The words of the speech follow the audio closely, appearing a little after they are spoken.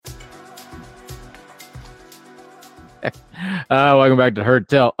Welcome back to Heard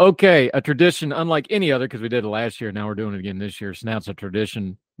Tell. Okay, a tradition unlike any other because we did it last year. Now we're doing it again this year. So now it's a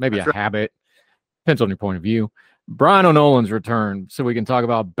tradition, maybe That's a right. habit. Depends on your point of view. Brian O'Nolan's return, so we can talk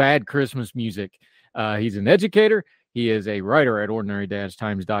about bad Christmas music. He's an educator. He is a writer at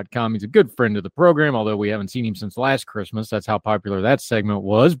ordinary-times.com. He's a good friend of the program, although we haven't seen him since last Christmas. That's how popular that segment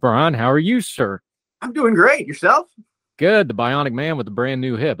was. Brian, how are you, sir? I'm doing great. Yourself? Good. The bionic man with the brand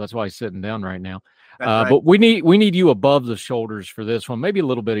new hip. That's why he's sitting down right now. That's right. But we need you above the shoulders for this one. Maybe a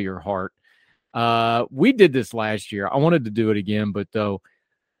little bit of your heart. We did this last year. I wanted to do it again, but though,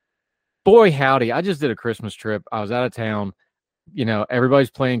 boy, howdy. I just did a Christmas trip. I was out of town. You know,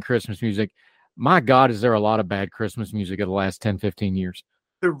 everybody's playing Christmas music. My God, is there a lot of bad Christmas music of the last 10, 15 years?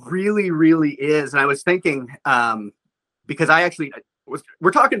 There really, really is. And I was thinking, because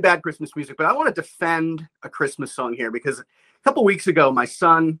we're talking bad Christmas music, but I want to defend a Christmas song here because a couple weeks ago, my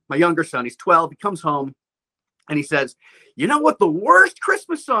younger son, he's 12, he comes home and he says, you know what the worst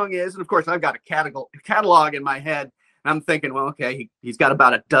Christmas song is? And of course, I've got a catalog in my head. And I'm thinking, well, okay, he's got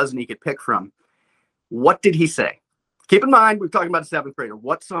about a dozen he could pick from. What did he say? Keep in mind, we're talking about a seventh grader.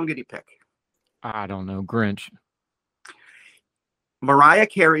 What song did he pick? I don't know. Grinch. Mariah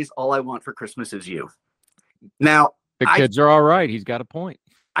Carey's All I Want for Christmas Is You. Now, the kids are all right. He's got a point.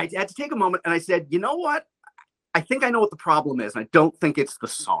 I had to take a moment and I said, you know what? I think I know what the problem is. And I don't think it's the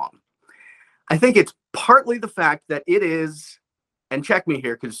song. I think it's partly the fact that it is, and check me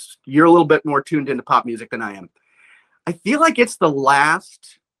here because you're a little bit more tuned into pop music than I am. I feel like it's the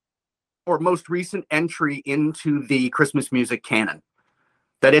last or most recent entry into the Christmas music canon.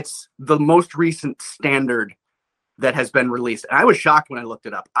 That it's the most recent standard that has been released. And I was shocked when I looked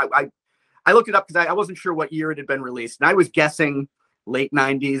it up. I looked it up because I wasn't sure what year it had been released. And I was guessing late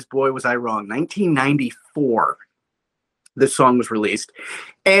 90s. Boy, was I wrong. 1994, this song was released.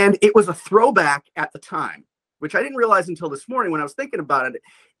 And it was a throwback at the time, which I didn't realize until this morning when I was thinking about it.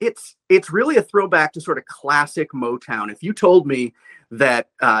 It's really a throwback to sort of classic Motown. If you told me that,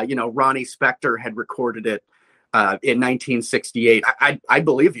 Ronnie Spector had recorded it in 1968, I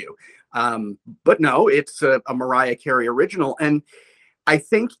believe you. But no, it's a Mariah Carey original. And I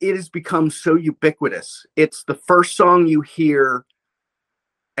think it has become so ubiquitous. It's the first song you hear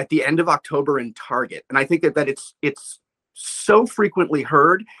at the end of October in Target. And I think that it's so frequently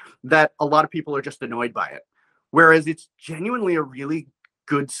heard that a lot of people are just annoyed by it. Whereas it's genuinely a really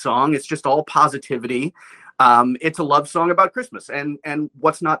good song. It's just all positivity. It's a love song about Christmas. And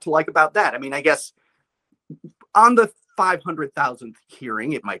what's not to like about that? I mean, I guess on the 500,000th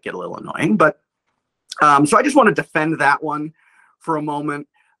hearing, it might get a little annoying, but so I just want to defend that one for a moment.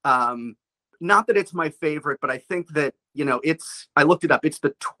 Not that it's my favorite, but I think that, I looked it up. It's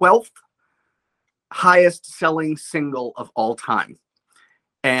the 12th highest selling single of all time.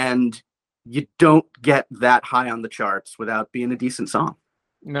 And you don't get that high on the charts without being a decent song.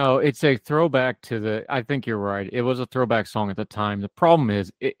 No, it's a throwback to I think you're right. It was a throwback song at the time. The problem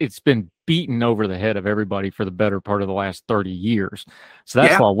is it's been beaten over the head of everybody for the better part of the last 30 years. So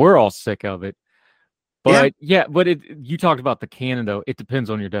that's why we're all sick of it. But you talked about the canon, though. It depends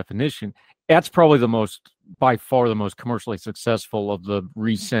on your definition. That's probably by far the most commercially successful of the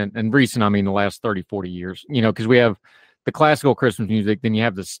recent, I mean the last 30, 40 years, because we have the classical Christmas music, then you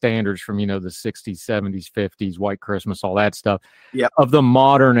have the standards from, the 60s, 70s, 50s, White Christmas, all that stuff. Yeah. Of the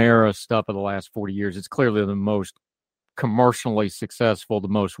modern era stuff of the last 40 years, it's clearly the most commercially successful, the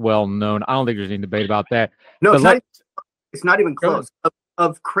most well-known. I don't think there's any debate about that. No, it's not even close.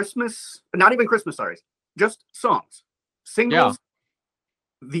 Of Christmas, not even Christmas, sorry. Just songs. Singles.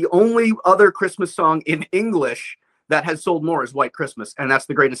 Yeah. The only other Christmas song in English that has sold more is White Christmas, and that's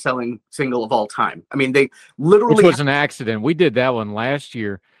the greatest selling single of all time. I mean, they literally... Which was an accident. We did that one last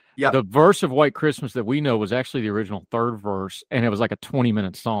year. Yeah. The verse of White Christmas that we know was actually the original third verse, and it was like a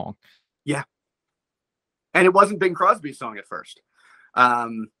 20-minute song. Yeah. And it wasn't Bing Crosby's song at first.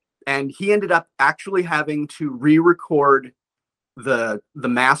 And he ended up actually having to re-record the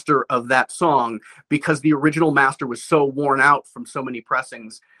master of that song because the original master was so worn out from so many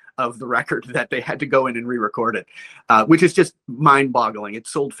pressings of the record that they had to go in and re-record it, which is just mind-boggling. It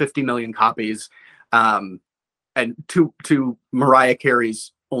sold 50 million copies, and to Mariah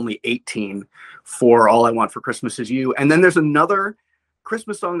Carey's only 18 for All I Want for Christmas Is You. And then there's another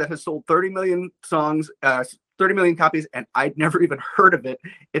Christmas song that has sold 30 million copies, and I'd never even heard of it.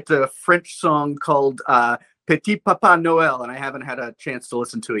 It's a French song called Petit Papa Noel, and I haven't had a chance to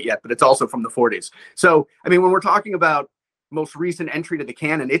listen to it yet, but it's also from the 40s. So, I mean, when we're talking about most recent entry to the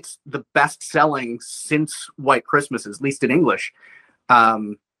canon, it's the best selling since White Christmas, at least in English,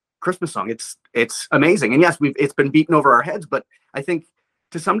 Christmas song. It's amazing. And yes, it's been beaten over our heads, but I think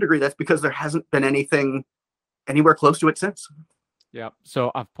to some degree that's because there hasn't been anything anywhere close to it since. Yeah.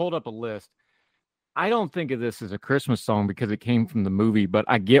 So I've pulled up a list. I don't think of this as a Christmas song because it came from the movie, but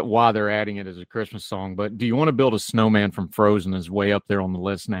I get why they're adding it as a Christmas song. But Do You Want to Build a Snowman from Frozen is way up there on the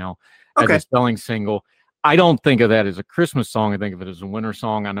list now as a selling single. I don't think of that as a Christmas song. I think of it as a winter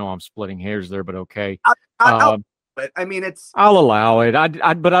song. I know I'm splitting hairs there, but okay. But I mean, I'll allow it.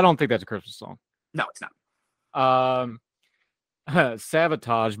 But I don't think that's a Christmas song. No, it's not.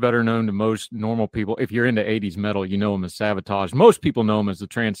 Savatage, better known to most normal people. If you're into 80s metal, you know him as Savatage. Most people know him as the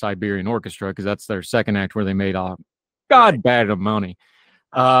Trans-Siberian Orchestra because that's their second act where they made a bad of money.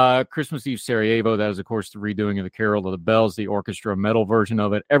 Christmas Eve Sarajevo, that is, of course, the redoing of the Carol of the Bells, the orchestra metal version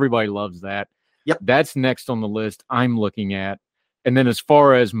of it. Everybody loves that. Yep. That's next on the list I'm looking at. And then as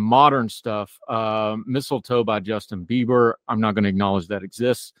far as modern stuff, Mistletoe by Justin Bieber, I'm not going to acknowledge that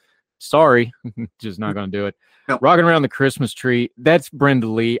exists. Sorry, just not going to do it. Nope. Rocking Around the Christmas Tree, that's Brenda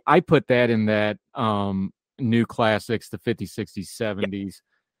Lee. I put that in that new classics, the 50s, 60s, 70s.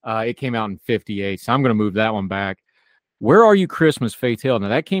 Yep. It came out in 58, so I'm going to move that one back. Where Are You Christmas, Faith Hill? Now,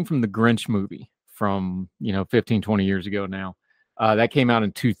 that came from the Grinch movie from, 15, 20 years ago now. That came out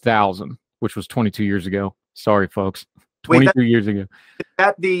in 2000, which was 22 years ago. Sorry, folks. 22 years ago.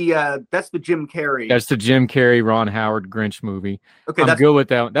 That's the Jim Carrey. That's the Jim Carrey, Ron Howard Grinch movie. Okay, I'm good with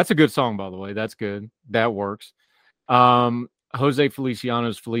that. That's a good song, by the way. That's good. That works. Jose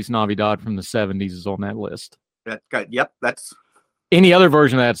Feliciano's Feliz Navidad from the 70s is on that list. That's good. Yep, that's... Any other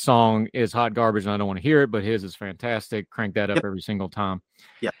version of that song is hot garbage, and I don't want to hear it, but his is fantastic. Crank that up every single time.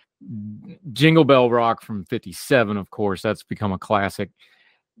 Yeah. Jingle Bell Rock from 57, of course. That's become a classic.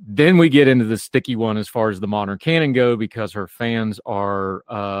 Then we get into the sticky one as far as the modern canon go because her fans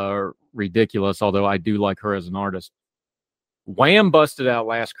are ridiculous, although I do like her as an artist. Wham busted out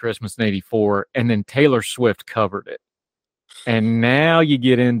Last Christmas in 84, and then Taylor Swift covered it. And now you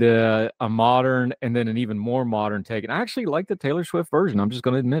get into a modern and then an even more modern take. And I actually like the Taylor Swift version. I'm just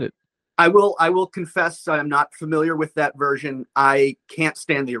going to admit it. I will confess I'm not familiar with that version. I can't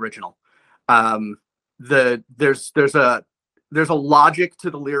stand the original. There's a logic to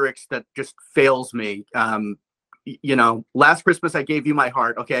the lyrics that just fails me. Last Christmas I gave you my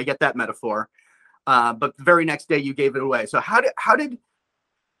heart. Okay, I get that metaphor. But the very next day you gave it away. So how did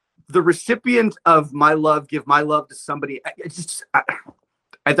the recipient of my love give my love to somebody?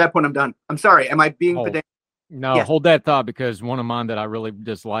 At that point I'm done. I'm sorry. Am I being pedantic? No, yes. Hold that thought, because one of mine that I really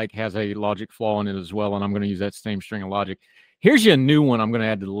dislike has a logic flaw in it as well, and I'm going to use that same string of logic. Here's you a new one I'm going to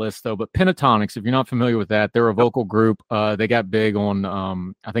add to the list, though. But Pentatonix, if you're not familiar with that, they're a vocal group. They got big on,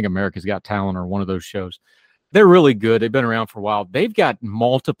 I think, America's Got Talent or one of those shows. They're really good. They've been around for a while. They've got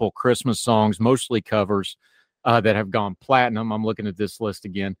multiple Christmas songs, mostly covers, that have gone platinum. I'm looking at this list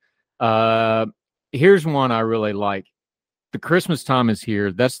again. Here's one I really like. The Christmas Time Is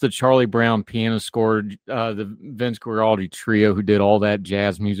Here. That's the Charlie Brown piano score, the Vince Guaraldi trio who did all that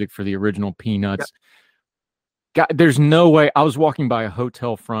jazz music for the original Peanuts. Yep. God, there's no way. I was walking by a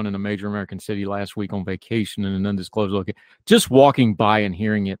hotel front in a major American city last week on vacation in an undisclosed location. Just walking by and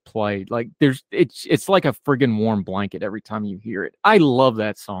hearing it play, like it's like a friggin' warm blanket every time you hear it. I love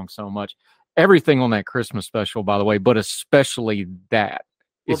that song so much. Everything on that Christmas special, by the way, but especially that.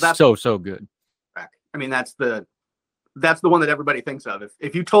 It's so good. I mean, that's the one that everybody thinks of.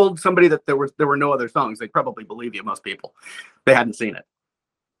 If you told somebody that there were no other songs, they'd probably believe you. Most people, they hadn't seen it.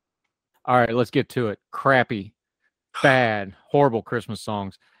 All right, let's get to it. Crappy, bad, horrible Christmas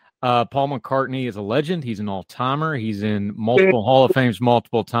songs. Paul McCartney is a legend. He's an all-timer. He's in multiple Hall of Fames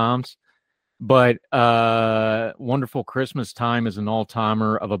multiple times. But Wonderful Christmas Time is an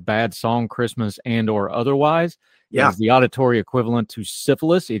all-timer of a bad song, Christmas and or otherwise. Yeah. It's the auditory equivalent to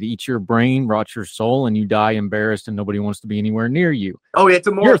syphilis. It eats your brain, rots your soul, and you die embarrassed, and nobody wants to be anywhere near you. Oh, it's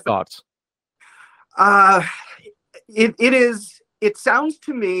a more... Your thoughts? It is. It sounds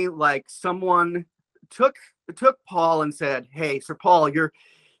to me like someone took Paul and said, "Hey, Sir Paul, you're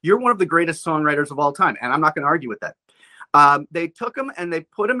one of the greatest songwriters of all time," and I'm not going to argue with that. They took him and they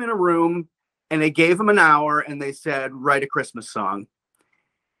put him in a room and they gave him an hour and they said, "Write a Christmas song."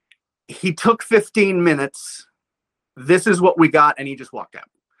 He took 15 minutes. This is what we got, and he just walked out.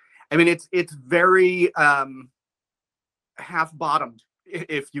 I mean, it's very half-bottomed,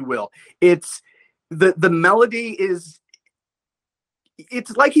 if you will. It's the melody is.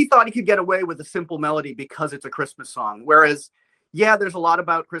 It's like he thought he could get away with a simple melody because it's a Christmas song. Whereas, yeah, there's a lot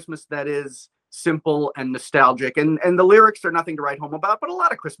about Christmas that is simple and nostalgic, and the lyrics are nothing to write home about. But a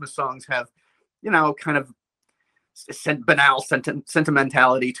lot of Christmas songs have, kind of banal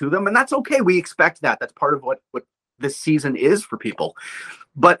sentimentality to them, and that's okay. We expect that. That's part of what this season is for people.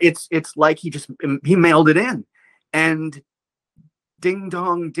 But it's like he mailed it in, and ding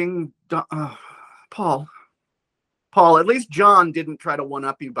dong, Paul, Paul, at least John didn't try to one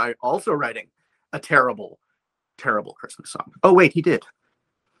up you by also writing a terrible, terrible Christmas song. Oh, wait, he did.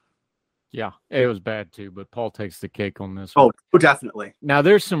 Yeah, it was bad too, but Paul takes the cake on this one. Oh, definitely. Now,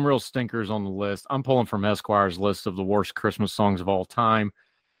 there's some real stinkers on the list. I'm pulling from Esquire's list of the worst Christmas songs of all time.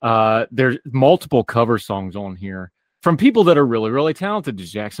 There's multiple cover songs on here from people that are really, really talented. The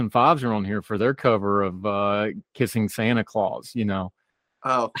Jackson 5s are on here for their cover of Kissing Santa Claus, you know.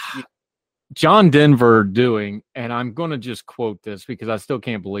 Oh, John Denver doing, and I'm going to just quote this because I still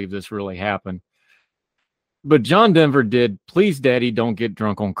can't believe this really happened. But John Denver did Please Daddy Don't Get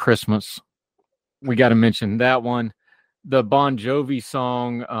Drunk on Christmas. We got to mention that one. The Bon Jovi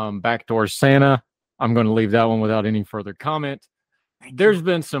song, Backdoor Santa. I'm going to leave that one without any further comment. There's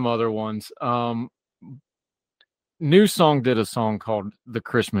been some other ones. New Song did a song called The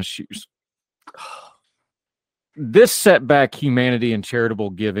Christmas Shoes. This set back humanity and charitable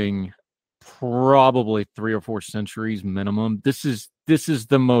giving probably 3 or 4 centuries minimum. This is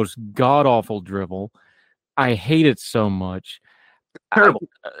the most god-awful drivel. I hate it so much. Terrible.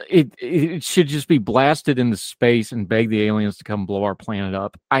 It should just be blasted into space and beg the aliens to come blow our planet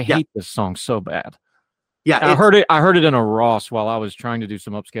up. I hate this song so bad. Yeah, I heard it in a Ross while I was trying to do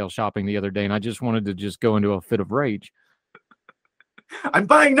some upscale shopping the other day, and I just wanted to just go into a fit of rage. I'm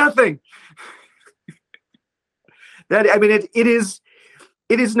buying nothing. It is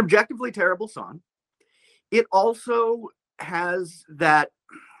an objectively terrible song. It also has that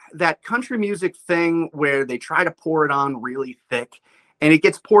country music thing where they try to pour it on really thick, and it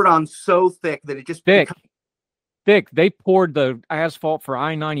gets poured on so thick that it just thick. They poured the asphalt for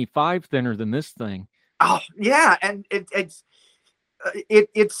I-95 thinner than this thing. Oh yeah, and it's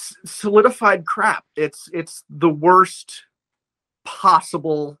solidified crap. It's the worst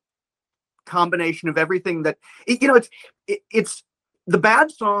possible combination of everything that it's the bad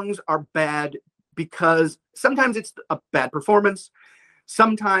songs are bad because sometimes it's a bad performance.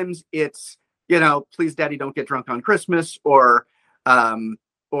 Sometimes it's, Please Daddy Don't Get Drunk on Christmas, or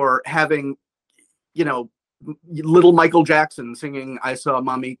having, little Michael Jackson singing I Saw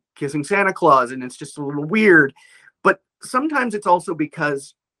Mommy Kissing Santa Claus, and it's just a little weird. But sometimes it's also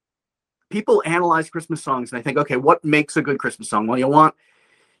because people analyze Christmas songs and they think, okay, what makes a good Christmas song? Well, you want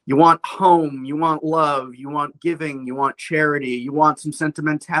home, you want love, you want giving, you want charity, you want some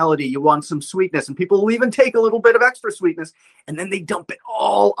sentimentality, you want some sweetness, and people will even take a little bit of extra sweetness and then they dump it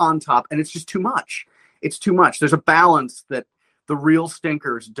all on top, and it's just too much. It's too much. There's a balance that the real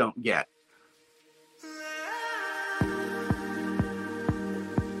stinkers don't get.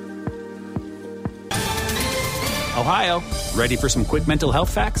 Ohio, ready for some quick mental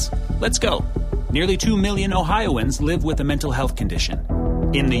health facts? Let's go. Nearly 2 million Ohioans live with a mental health condition.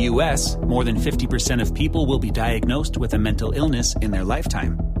 In the U.S., more than 50% of people will be diagnosed with a mental illness in their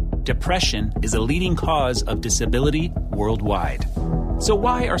lifetime. Depression is a leading cause of disability worldwide. So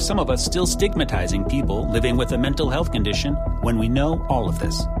why are some of us still stigmatizing people living with a mental health condition when we know all of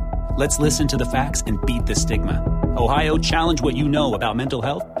this? Let's listen to the facts and beat the stigma. Ohio, challenge what you know about mental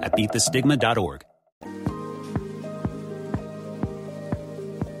health at beatthestigma.org.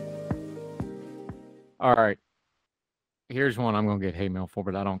 All right. Here's one I'm going to get hate mail for,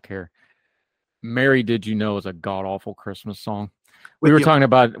 but I don't care. Mary Did You Know is a god-awful Christmas song. We were talking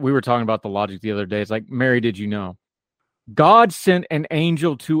about the Logic the other day. It's like, Mary Did You Know? God sent an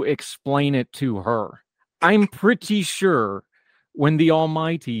angel to explain it to her. I'm pretty sure when the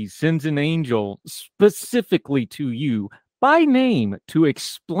Almighty sends an angel specifically to you by name to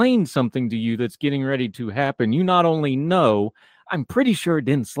explain something to you that's getting ready to happen, you not only know, I'm pretty sure it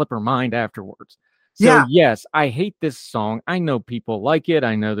didn't slip her mind afterwards. So, yeah. Yes, I hate this song. I know people like it.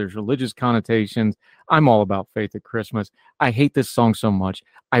 I know there's religious connotations. I'm all about faith at Christmas. I hate this song so much.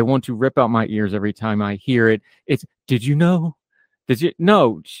 I want to rip out my ears every time I hear it. It's, did you know? Did you?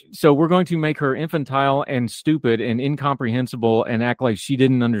 No. So we're going to make her infantile and stupid and incomprehensible and act like she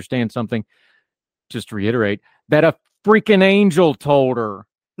didn't understand something. Just to reiterate, that a freaking angel told her.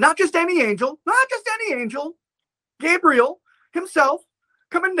 Not just any angel. Gabriel himself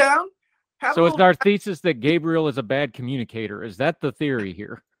coming down. So it's our thesis that Gabriel is a bad communicator. Is that the theory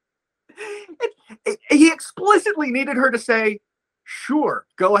here? He explicitly needed her to say, sure,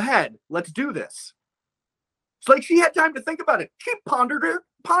 go ahead. Let's do this. It's like she had time to think about it. She pondered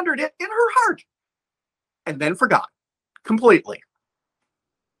it in her heart and then forgot completely.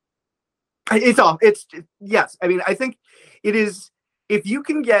 Yes. I mean, I think it is, if you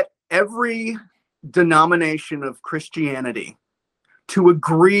can get every denomination of Christianity to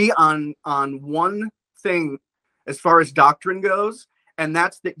agree on one thing as far as doctrine goes, and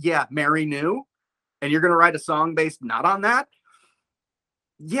that's that, yeah, Mary knew, and you're going to write a song based not on that,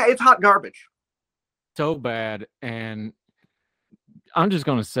 yeah, it's hot garbage. so bad. And I'm just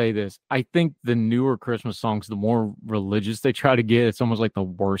going to say this. I think the newer Christmas songs, the more religious they try to get, it's almost like the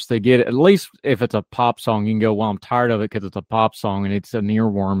worse they get. At least if it's a pop song, you can go, well, I'm tired of it because it's a pop song and it's an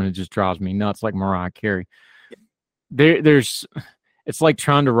earworm and it just drives me nuts, like Mariah Carey. It's like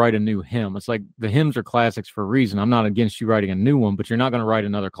trying to write a new hymn. It's like the hymns are classics for a reason. I'm not against you writing a new one, but you're not going to write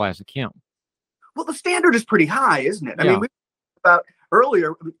another classic hymn. Well, the standard is pretty high, isn't it? I mean, we talked about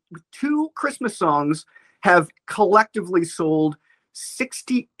earlier, 2 Christmas songs have collectively sold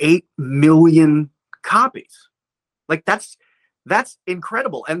 68 million copies. Like that's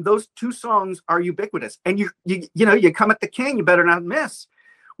incredible. And those 2 songs are ubiquitous. And you come at the king, you better not miss.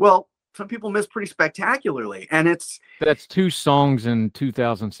 Well, some people miss pretty spectacularly. And that's 2 songs in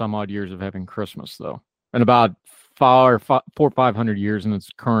 2,000 some odd years of having Christmas, though. And about 400 or 500 years in its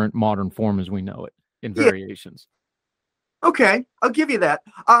current modern form as we know it in variations. Okay, I'll give you that.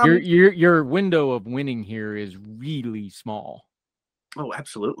 Your window of winning here is really small. Oh,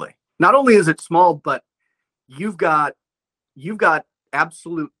 absolutely. Not only is it small, but you've got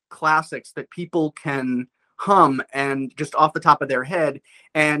absolute classics that people can hum and just off the top of their head,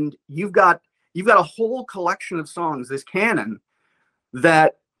 and you've got a whole collection of songs, this canon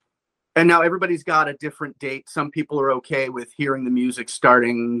that. And now everybody's got a different date. Some people are okay with hearing the music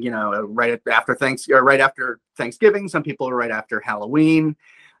starting, right after Thanksgiving. Some people are right after Halloween.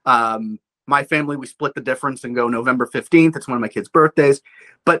 My family, we split the difference and go November 15th. It's one of my kids' birthdays.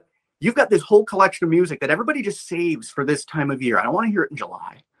 But you've got this whole collection of music that everybody just saves for this time of year. I don't want to hear it in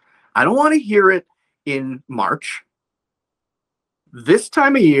July. I don't want to hear it in March. This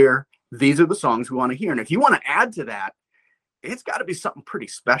time of year, these are the songs we want to hear. And if you want to add to that, it's got to be something pretty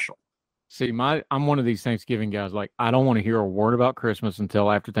special. See, I'm one of these Thanksgiving guys. Like, I don't want to hear a word about Christmas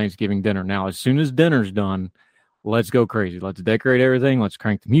until after Thanksgiving dinner. Now, as soon as dinner's done, let's go crazy. Let's decorate everything. Let's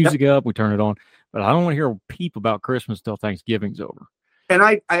crank the music up. We turn it on. But I don't want to hear a peep about Christmas till Thanksgiving's over. And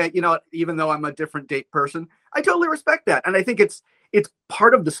I even though I'm a different date person, I totally respect that. And I think it's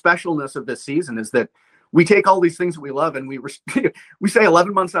part of the specialness of this season is that we take all these things that we love and we say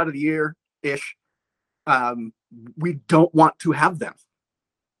 11 months out of the year ish, we don't want to have them,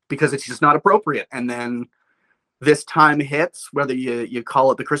 because it's just not appropriate. And then this time hits, whether you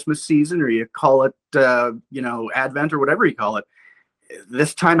call it the Christmas season or you call it, Advent or whatever you call it,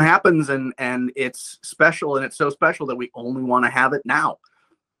 this time happens and it's special, and it's so special that we only want to have it now.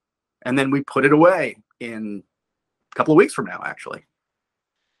 And then we put it away in a couple of weeks from now, actually.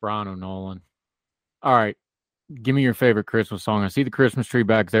 Brian O'Nolan. All right. Give me your favorite Christmas song. I see the Christmas tree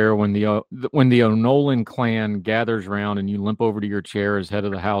back there when the O'Nolan clan gathers around and you limp over to your chair as head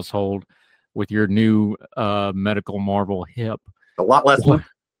of the household with your new medical marvel hip. A lot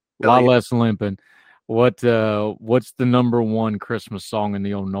less limping. What's the number 1 Christmas song in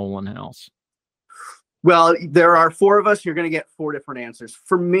the O'Nolan house? Well, there are 4 of us. You're going to get 4 different answers.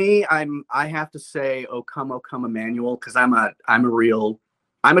 For me, I have to say O Come Emmanuel, because I'm a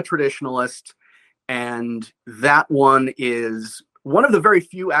traditionalist. And that one is one of the very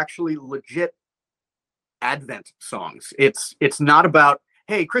few actually legit Advent songs. It's not about,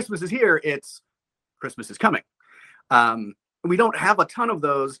 hey, Christmas is here. It's Christmas is coming. We don't have a ton of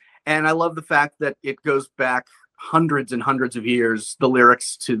those. And I love the fact that it goes back hundreds and hundreds of years. The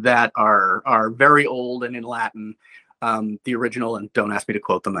lyrics to that are very old and in Latin. The original, and don't ask me to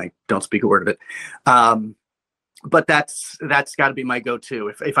quote them. I don't speak a word of it. But that's got to be my go-to.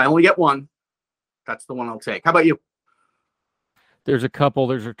 If I only get one, that's the one I'll take. How about you? There's a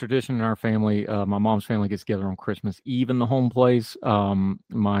tradition in our family. My mom's family gets together on Christmas Eve in the home place.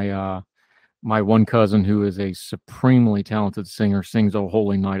 My one cousin, who is a supremely talented singer, sings "O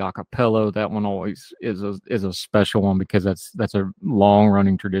Holy Night" a cappella. That one always is a special one because that's a long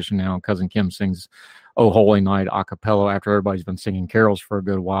running tradition now. Cousin Kim sings "O Holy Night" a cappella after everybody's been singing carols for a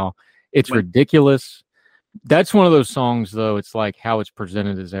good while. It's ridiculous. That's one of those songs, though. It's like how it's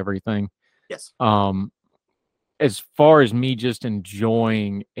presented is everything. Yes. As far as me just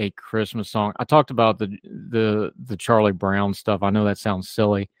enjoying a Christmas song, I talked about the Charlie Brown stuff. I know that sounds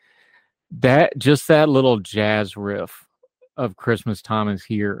silly. That little jazz riff of Christmas time is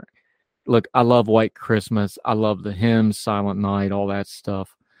here. Look, I love White Christmas. I love the hymns, Silent Night, all that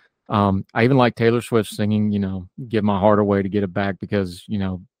stuff. I even like Taylor Swift singing, Give My Heart Away to Get It Back because,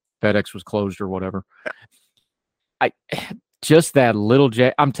 FedEx was closed or whatever. Just that little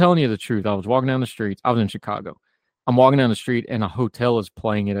jazz. I'm telling you the truth. I was walking down the streets. I was in Chicago. I'm walking down the street and a hotel is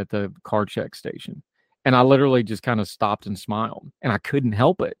playing it at the car check station. And I literally just kind of stopped and smiled and I couldn't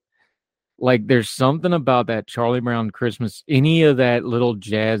help it. Like there's something about that Charlie Brown Christmas, any of that little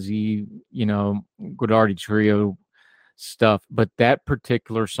jazzy, Guardi Trio stuff. But that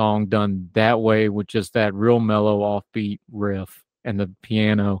particular song done that way with just that real mellow offbeat riff and the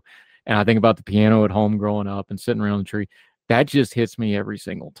piano, and I think about the piano at home growing up and sitting around the tree, that just hits me every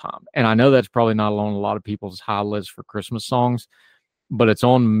single time. And I know that's probably not on a lot of people's high list for Christmas songs, but it's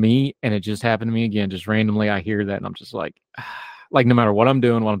on me, and it just happened to me again. Just randomly, I hear that, and I'm just like no matter what I'm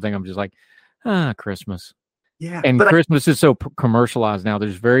doing, what I'm thinking, I'm just like, Christmas. Yeah. And Christmas is so commercialized now.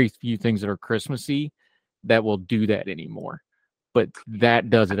 There's very few things that are Christmassy that will do that anymore, but that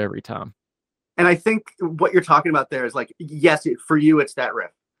does it every time. And I think what you're talking about there is like, yes, for you, it's that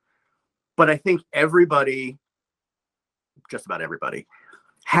riff. But I think everybody, just about everybody,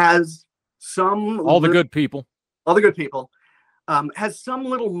 has some... All the good people, has some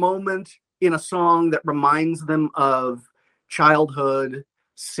little moment in a song that reminds them of childhood,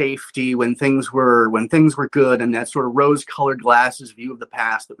 safety, when things were good, and that sort of rose-colored glasses view of the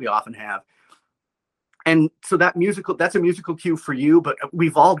past that we often have. And so that's a musical cue for you, but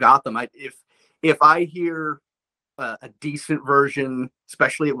we've all got them. If I hear a decent version,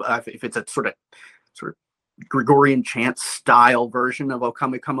 especially if it's a sort of Gregorian chant style version of "O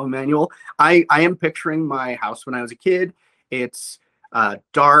Come, Come Emmanuel," I am picturing my house when I was a kid. It's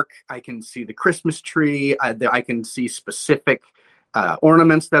dark. I can see the Christmas tree. I can see specific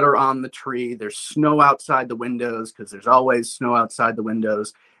ornaments that are on the tree. There's snow outside the windows, because there's always snow outside the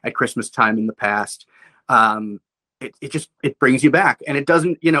windows at Christmas time in the past. It brings you back, and it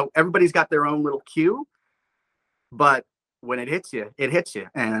doesn't, everybody's got their own little cue, but when it hits you,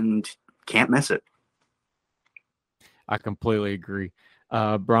 and can't miss it. I completely agree.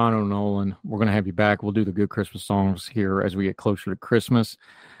 Brian O'Nolan, we're going to have you back. We'll do the good Christmas songs here as we get closer to Christmas.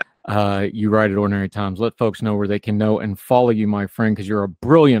 You write at Ordinary Times. Let folks know where they can know and follow you, my friend, because you're a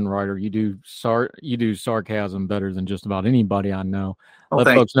brilliant writer. You do sarcasm better than just about anybody I know. Let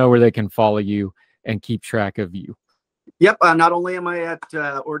folks know where they can follow you and keep track of you. Yep. Not only am I at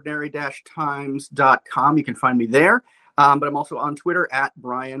ordinary-times.com, you can find me there, but I'm also on Twitter at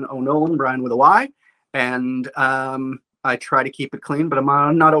Brian O'Nolan, Brian with a Y, and I try to keep it clean, but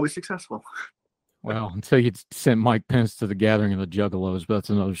I'm not always successful. Well, until you sent Mike Pence to the Gathering of the Juggalos, but that's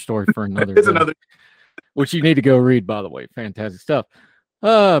another story for another it's day, another, which you need to go read, by the way. Fantastic stuff.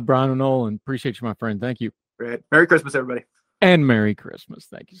 Brian O'Nolan, appreciate you, my friend. Thank you. Great. Merry Christmas, everybody. And Merry Christmas.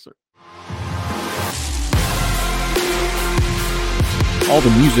 Thank you, sir. All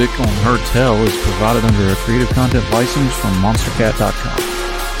the music on Heard Tell is provided under a Creative Content license from monstercat.com.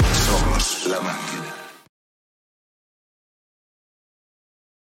 Somos la máquina.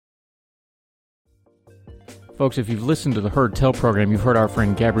 Folks, if you've listened to the Heard Tell program, you've heard our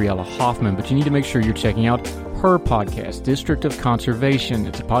friend Gabriella Hoffman, but you need to make sure you're checking out her podcast, District of Conservation.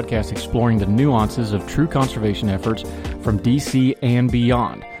 It's a podcast exploring the nuances of true conservation efforts from DC and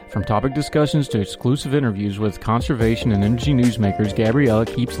beyond. From topic discussions to exclusive interviews with conservation and energy newsmakers, Gabriella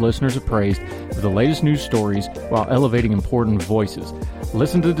keeps listeners appraised of the latest news stories while elevating important voices.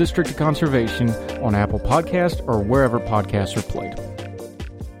 Listen to District of Conservation on Apple Podcasts or wherever podcasts are played.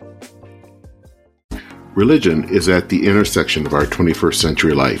 Religion is at the intersection of our 21st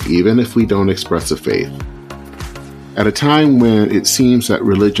century life, even if we don't express a faith. At a time when it seems that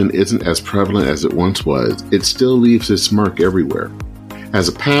religion isn't as prevalent as it once was, it still leaves its mark everywhere. As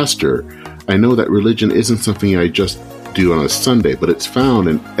a pastor, I know that religion isn't something I just do on a Sunday, but it's found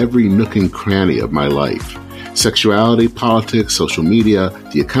in every nook and cranny of my life. Sexuality, politics, social media,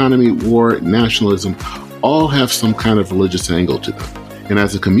 the economy, war, nationalism, all have some kind of religious angle to them. And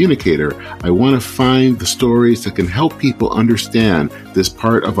as a communicator, I want to find the stories that can help people understand this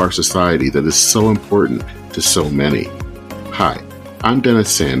part of our society that is so important to so many. Hi, I'm Dennis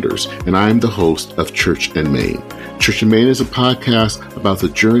Sanders, and I'm the host of Church and Main. Church and Main is a podcast about the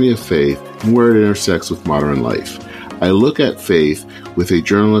journey of faith and where it intersects with modern life. I look at faith with a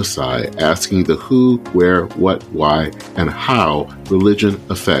journalist's eye, asking the who, where, what, why, and how religion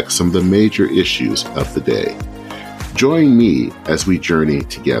affects some of the major issues of the day. Join me as we journey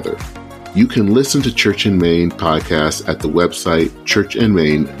together. You can listen to Church and Main podcasts at the website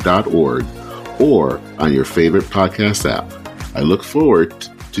churchandmain.org or on your favorite podcast app. I look forward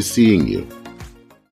to seeing you.